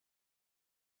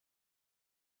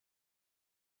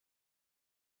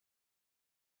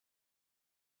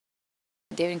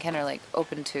David and Ken are like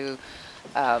open to,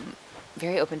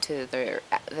 very open to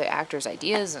the actors'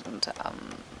 ideas, and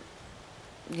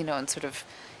you know, and sort of,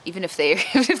 even if they, I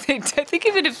think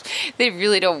even if they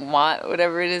really don't want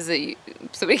whatever it is that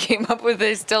somebody came up with,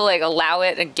 they still like allow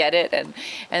it and get it,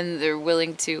 and they're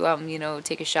willing to, you know,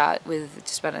 take a shot with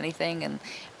just about anything,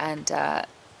 and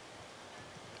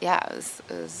yeah, it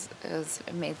was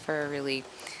made for a really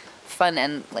fun,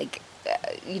 and like,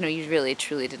 you know, you really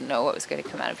truly didn't know what was going to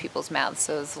come out of people's mouths,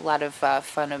 so it was a lot of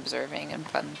fun observing and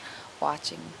fun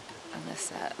watching on this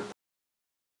set.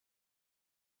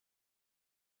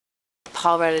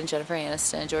 Rudd and Jennifer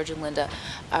Aniston, George and Linda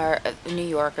are New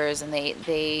Yorkers, and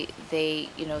they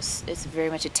you know, it's very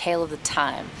much a tale of the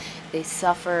time. They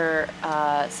suffer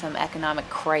some economic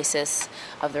crisis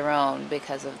of their own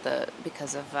because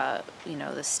of you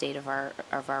know, the state of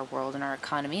our world and our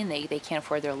economy, and they can't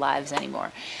afford their lives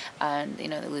anymore, and you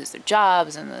know, they lose their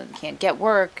jobs and they can't get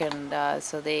work, and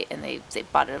so they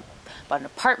bought an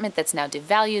apartment that's now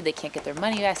devalued. They can't get their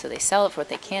money back, so they sell it for what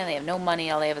they can. They have no money.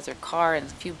 All they have is their car and a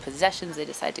few possessions. They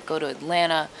decide to go to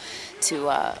Atlanta to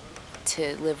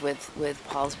live with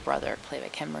Paul's brother, played by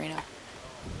Ken Marino.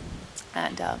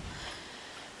 And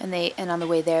on the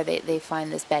way there, they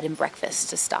find this bed and breakfast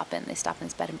to stop in. They stop in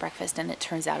this bed and breakfast, and it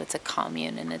turns out it's a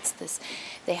commune, and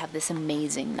they have this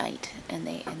amazing night, and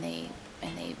they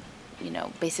you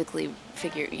know, basically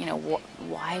figure, you know,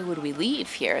 why would we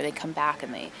leave here? They come back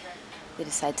and they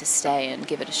decide to stay and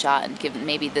give it a shot, and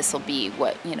maybe this will be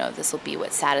what, you know, this will be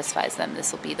what satisfies them.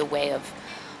 This will be the way of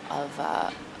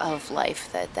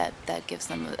life that gives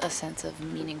them a sense of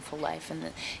meaningful life,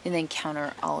 and they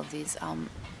encounter all of these kind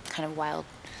of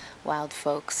wild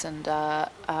folks, and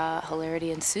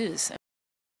hilarity ensues.